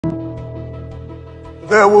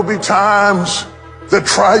There will be times that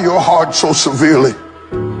try your heart so severely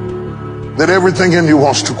that everything in you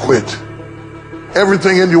wants to quit.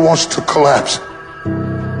 Everything in you wants to collapse.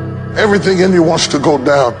 Everything in you wants to go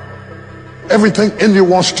down. Everything in you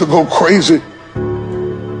wants to go crazy.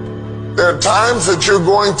 There are times that you're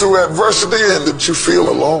going through adversity and that you feel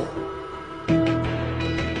alone.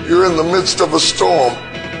 You're in the midst of a storm,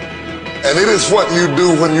 and it is what you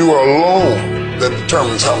do when you are alone that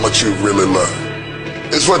determines how much you really love.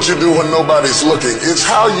 It's what you do when nobody's looking. It's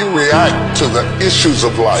how you react to the issues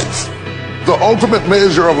of life. The ultimate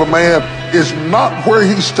measure of a man is not where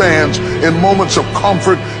he stands in moments of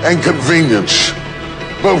comfort and convenience,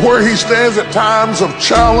 but where he stands at times of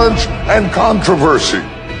challenge and controversy.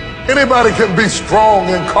 Anybody can be strong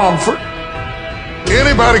in comfort.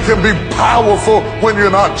 Anybody can be powerful when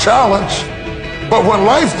you're not challenged. But when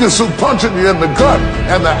life gets through punching you in the gut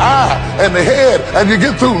and the eye and the head, and you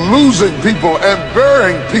get through losing people and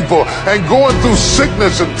burying people and going through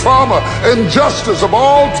sickness and trauma, injustice of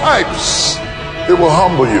all types, it will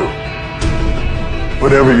humble you.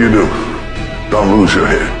 Whatever you do, don't lose your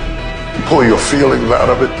head. Pull your feelings out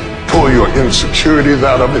of it. Pull your insecurities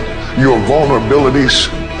out of it, your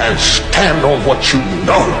vulnerabilities, and stand on what you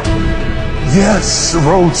know. Yes, the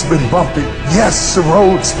road's been bumpy. Yes, the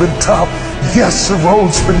road's been tough. Yes, the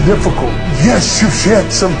road's been difficult. Yes, you've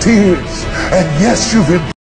shed some tears. And yes, you've